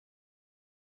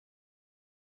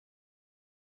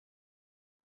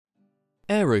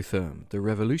AeroTherm, the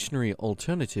revolutionary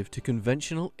alternative to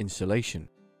conventional insulation.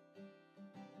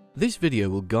 This video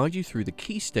will guide you through the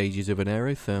key stages of an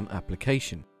AeroTherm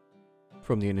application,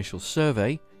 from the initial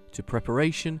survey, to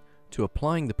preparation, to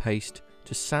applying the paste,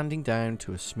 to sanding down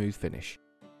to a smooth finish.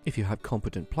 If you have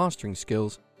competent plastering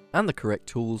skills and the correct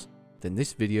tools, then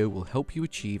this video will help you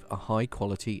achieve a high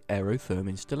quality AeroTherm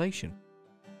installation.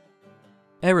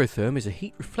 AeroTherm is a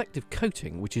heat reflective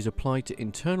coating which is applied to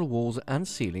internal walls and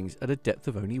ceilings at a depth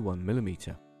of only 1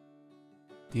 mm.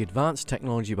 The advanced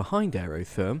technology behind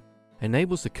AeroTherm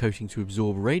enables the coating to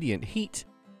absorb radiant heat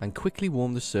and quickly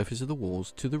warm the surface of the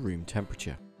walls to the room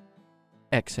temperature.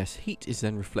 Excess heat is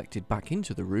then reflected back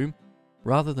into the room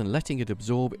rather than letting it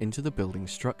absorb into the building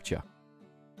structure.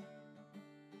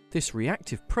 This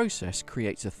reactive process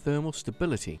creates a thermal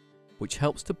stability which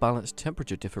helps to balance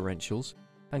temperature differentials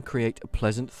and create a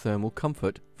pleasant thermal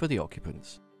comfort for the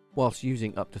occupants, whilst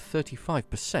using up to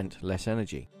 35% less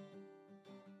energy.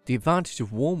 The advantage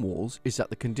of warm walls is that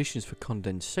the conditions for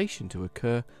condensation to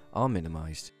occur are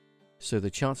minimised, so the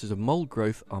chances of mould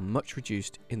growth are much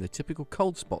reduced in the typical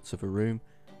cold spots of a room,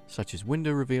 such as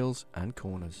window reveals and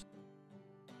corners.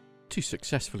 To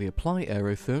successfully apply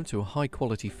AeroTherm to a high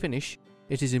quality finish,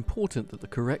 it is important that the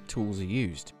correct tools are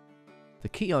used. The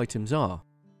key items are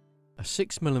a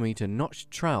 6 mm notched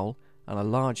trowel and a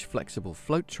large flexible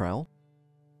float trowel,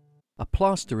 a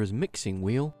plasterer's mixing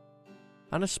wheel,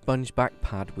 and a sponge back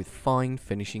pad with fine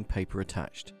finishing paper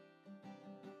attached.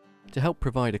 To help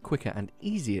provide a quicker and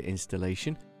easier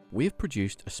installation, we have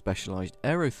produced a specialised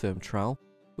AeroTherm trowel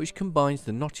which combines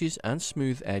the notches and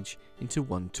smooth edge into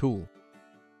one tool.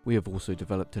 We have also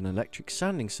developed an electric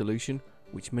sanding solution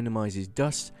which minimises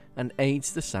dust and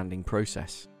aids the sanding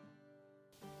process.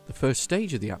 The first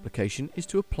stage of the application is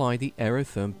to apply the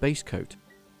AeroTherm base coat,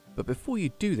 but before you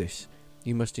do this,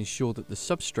 you must ensure that the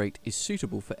substrate is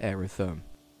suitable for AeroTherm.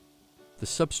 The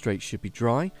substrate should be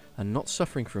dry and not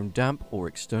suffering from damp or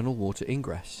external water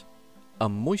ingress. A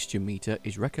moisture meter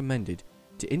is recommended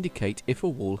to indicate if a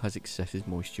wall has excessive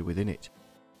moisture within it.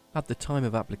 At the time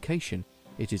of application,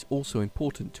 it is also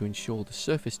important to ensure the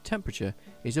surface temperature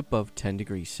is above 10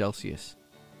 degrees Celsius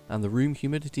and the room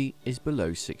humidity is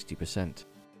below 60%.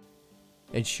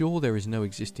 Ensure there is no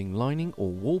existing lining or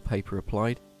wallpaper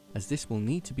applied, as this will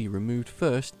need to be removed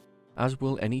first, as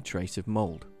will any trace of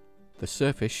mould. The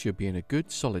surface should be in a good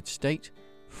solid state,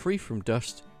 free from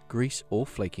dust, grease or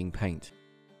flaking paint.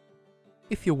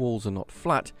 If your walls are not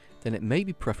flat, then it may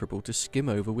be preferable to skim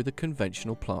over with a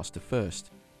conventional plaster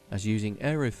first, as using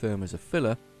AeroTherm as a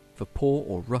filler for poor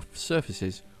or rough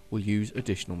surfaces will use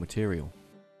additional material.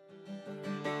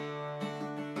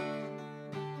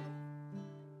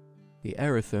 The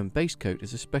AeroTherm base coat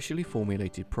is a specially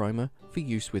formulated primer for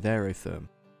use with AeroTherm.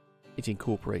 It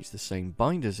incorporates the same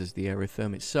binders as the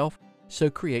AeroTherm itself, so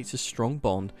creates a strong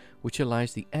bond which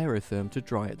allows the AeroTherm to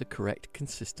dry at the correct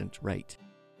consistent rate.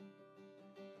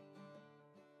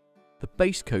 The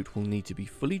base coat will need to be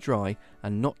fully dry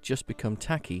and not just become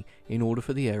tacky in order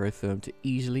for the AeroTherm to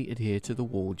easily adhere to the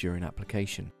wall during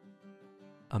application.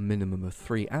 A minimum of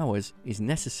 3 hours is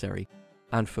necessary,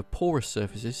 and for porous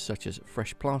surfaces such as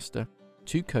fresh plaster,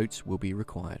 2 coats will be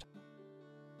required.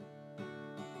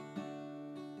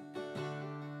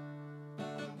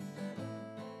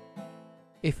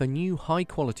 If a new high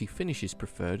quality finish is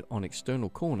preferred on external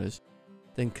corners,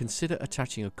 then consider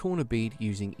attaching a corner bead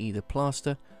using either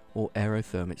plaster or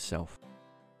AeroTherm itself.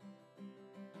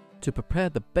 To prepare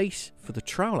the base for the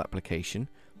trowel application,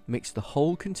 mix the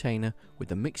whole container with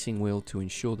the mixing wheel to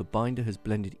ensure the binder has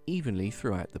blended evenly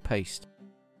throughout the paste.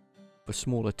 For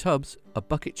smaller tubs, a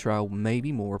bucket trowel may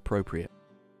be more appropriate.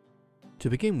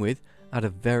 To begin with, add a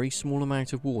very small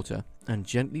amount of water and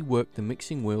gently work the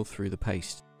mixing wheel through the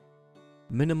paste.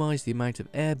 Minimise the amount of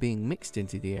air being mixed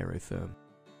into the AeroTherm.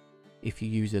 If you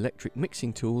use electric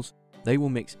mixing tools, they will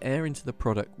mix air into the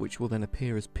product which will then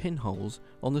appear as pinholes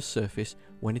on the surface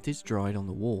when it is dried on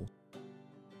the wall.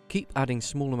 Keep adding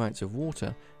small amounts of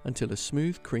water until a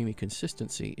smooth, creamy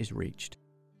consistency is reached.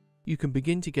 You can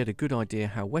begin to get a good idea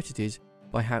how wet it is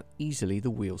by how easily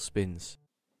the wheel spins.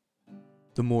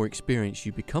 The more experienced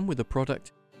you become with the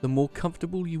product, the more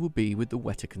comfortable you will be with the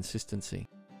wetter consistency.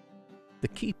 The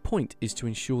key point is to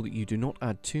ensure that you do not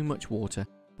add too much water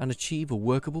and achieve a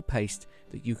workable paste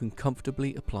that you can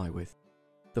comfortably apply with.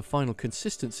 The final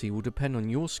consistency will depend on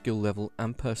your skill level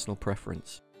and personal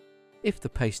preference. If the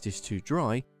paste is too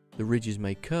dry, the ridges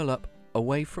may curl up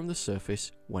away from the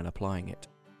surface when applying it.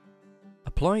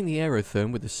 Applying the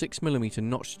AeroTherm with a 6 mm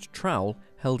notched trowel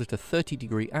held at a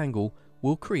 30-degree angle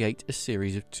will create a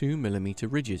series of 2 mm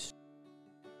ridges.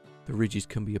 The ridges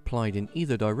can be applied in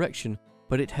either direction,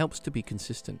 but it helps to be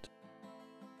consistent.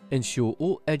 Ensure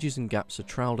all edges and gaps are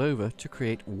troweled over to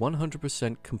create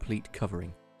 100% complete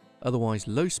covering, otherwise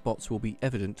low spots will be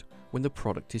evident when the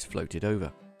product is floated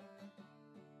over.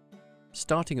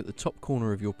 Starting at the top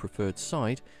corner of your preferred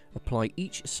side, apply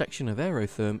each section of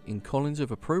AeroTherm in columns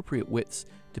of appropriate widths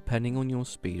depending on your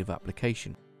speed of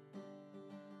application.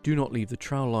 Do not leave the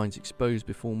trowel lines exposed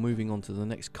before moving on to the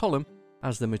next column,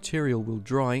 as the material will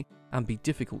dry and be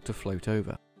difficult to float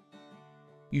over.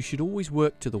 You should always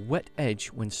work to the wet edge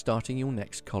when starting your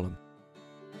next column.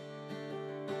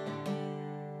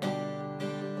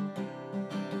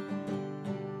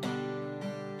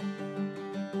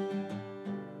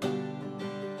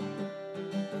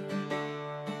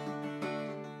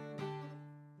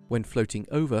 When floating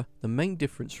over, the main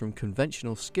difference from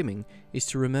conventional skimming is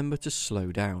to remember to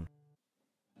slow down.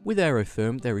 With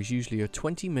AeroTherm, there is usually a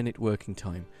 20-minute working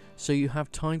time, so you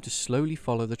have time to slowly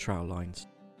follow the trowel lines,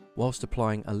 whilst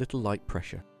applying a little light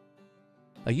pressure.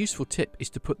 A useful tip is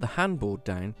to put the handboard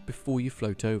down before you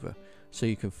float over, so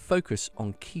you can focus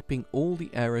on keeping all the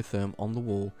AeroTherm on the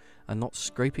wall and not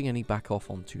scraping any back off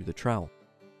onto the trowel.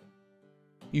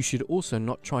 You should also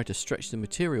not try to stretch the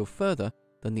material further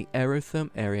than the AeroTherm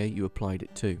area you applied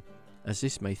it to, as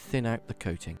this may thin out the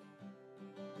coating.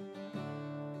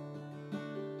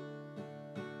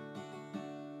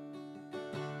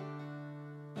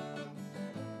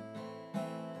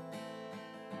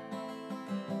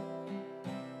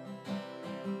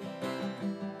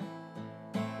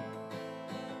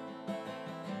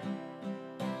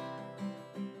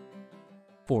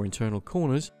 For internal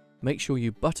corners, make sure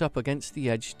you butt up against the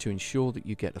edge to ensure that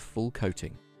you get a full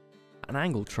coating. An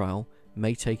angle trowel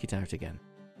may take it out again.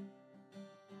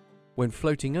 When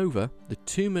floating over, the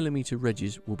 2mm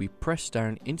ridges will be pressed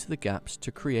down into the gaps to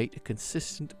create a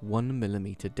consistent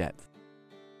 1mm depth.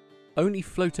 Only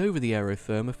float over the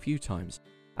AeroTherm a few times,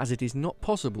 as it is not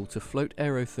possible to float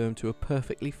AeroTherm to a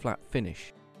perfectly flat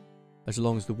finish. As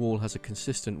long as the wall has a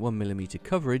consistent 1mm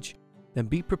coverage, then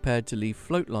be prepared to leave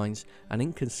float lines and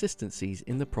inconsistencies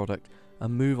in the product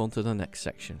and move on to the next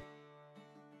section.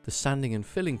 The sanding and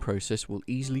filling process will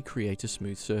easily create a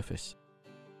smooth surface.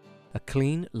 A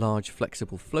clean, large,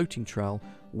 flexible floating trowel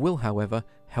will, however,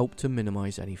 help to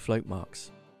minimize any float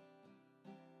marks.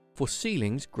 For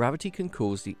ceilings, gravity can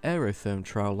cause the AeroTherm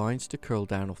trowel lines to curl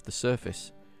down off the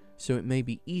surface, so it may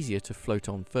be easier to float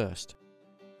on first.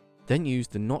 Then use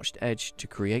the notched edge to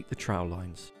create the trowel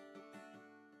lines.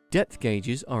 Depth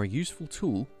gauges are a useful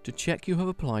tool to check you have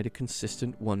applied a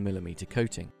consistent 1mm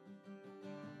coating.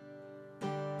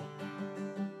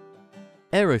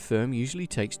 AeroTherm usually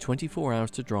takes 24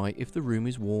 hours to dry if the room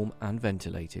is warm and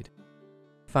ventilated.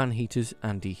 Fan heaters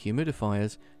and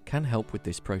dehumidifiers can help with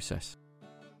this process.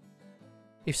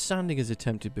 If sanding is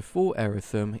attempted before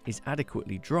AeroTherm is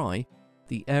adequately dry,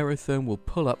 the AeroTherm will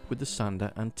pull up with the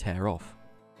sander and tear off.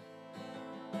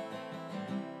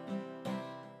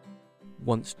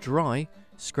 Once dry,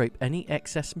 scrape any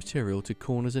excess material to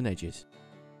corners and edges.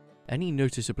 Any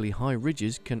noticeably high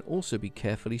ridges can also be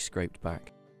carefully scraped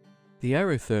back. The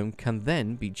AeroTherm can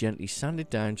then be gently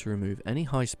sanded down to remove any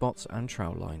high spots and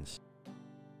trowel lines.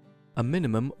 A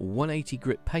minimum 180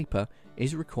 grit paper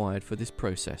is required for this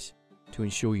process to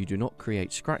ensure you do not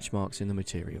create scratch marks in the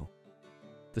material.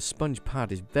 The sponge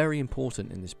pad is very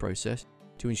important in this process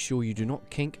to ensure you do not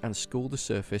kink and score the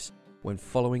surface when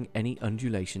following any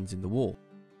undulations in the wall.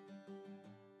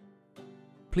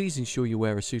 Please ensure you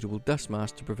wear a suitable dust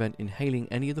mask to prevent inhaling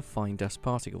any of the fine dust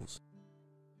particles.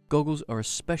 Goggles are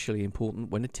especially important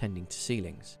when attending to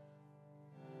ceilings.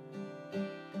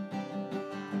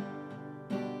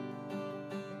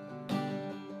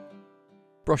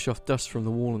 Brush off dust from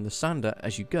the wall and the sander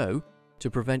as you go to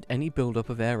prevent any build-up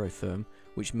of AeroTherm,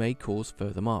 which may cause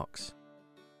further marks.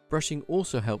 Brushing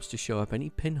also helps to show up any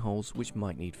pinholes which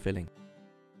might need filling.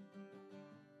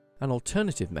 An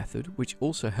alternative method, which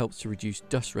also helps to reduce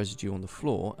dust residue on the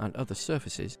floor and other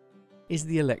surfaces, is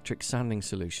the electric sanding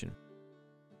solution.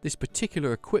 This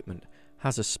particular equipment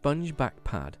has a sponge back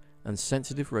pad and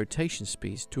sensitive rotation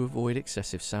speeds to avoid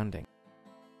excessive sanding.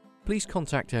 Please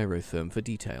contact AeroTherm for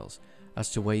details as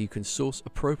to where you can source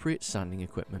appropriate sanding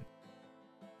equipment.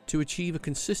 To achieve a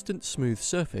consistent smooth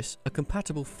surface, a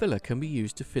compatible filler can be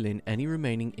used to fill in any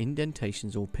remaining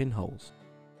indentations or pinholes.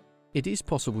 It is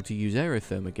possible to use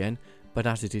AeroTherm again, but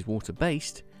as it is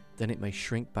water-based, then it may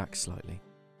shrink back slightly.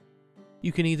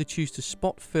 You can either choose to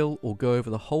spot fill or go over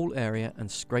the whole area and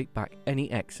scrape back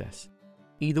any excess.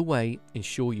 Either way,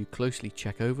 ensure you closely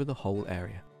check over the whole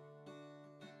area.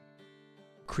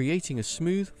 Creating a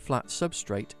smooth, flat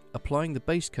substrate, applying the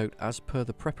base coat as per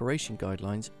the preparation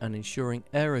guidelines and ensuring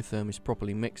AeroTherm is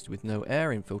properly mixed with no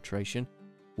air infiltration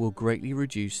will greatly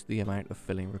reduce the amount of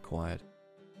filling required.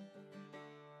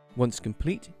 Once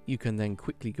complete, you can then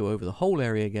quickly go over the whole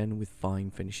area again with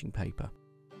fine finishing paper.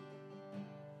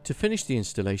 To finish the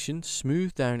installation,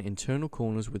 smooth down internal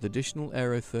corners with additional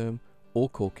AeroTherm or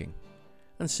caulking,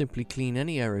 and simply clean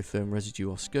any AeroTherm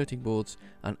residue off skirting boards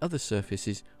and other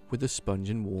surfaces with a sponge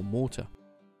and warm water.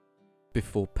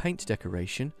 Before paint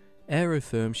decoration,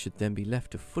 AeroTherm should then be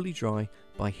left to fully dry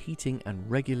by heating and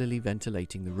regularly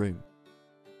ventilating the room.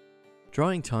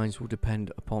 Drying times will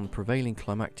depend upon prevailing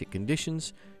climatic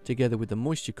conditions together with the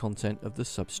moisture content of the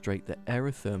substrate that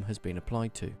AeroTherm has been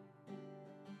applied to.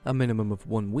 A minimum of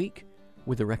 1 week,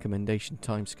 with a recommendation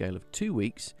timescale of 2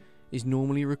 weeks, is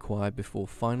normally required before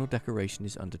final decoration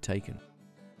is undertaken.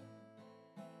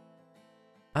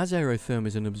 As AeroTherm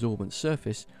is an absorbent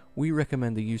surface, we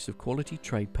recommend the use of quality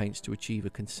trade paints to achieve a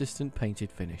consistent painted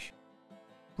finish.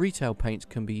 Retail paints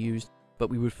can be used, but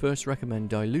we would first recommend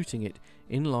diluting it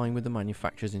in line with the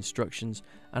manufacturer's instructions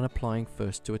and applying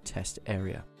first to a test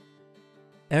area.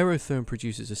 AeroTherm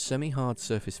produces a semi-hard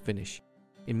surface finish.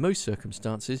 In most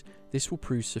circumstances, this will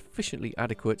prove sufficiently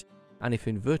adequate, and if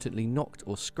inadvertently knocked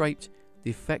or scraped,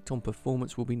 the effect on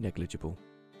performance will be negligible.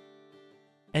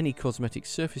 Any cosmetic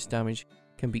surface damage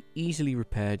can be easily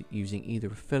repaired using either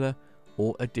a filler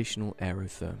or additional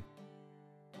AeroTherm.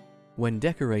 When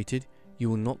decorated, you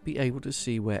will not be able to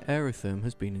see where AeroTherm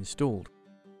has been installed.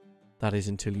 That is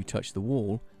until you touch the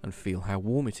wall and feel how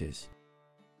warm it is.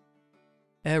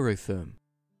 AeroTherm,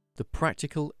 the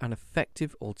practical and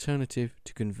effective alternative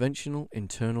to conventional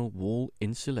internal wall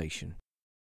insulation.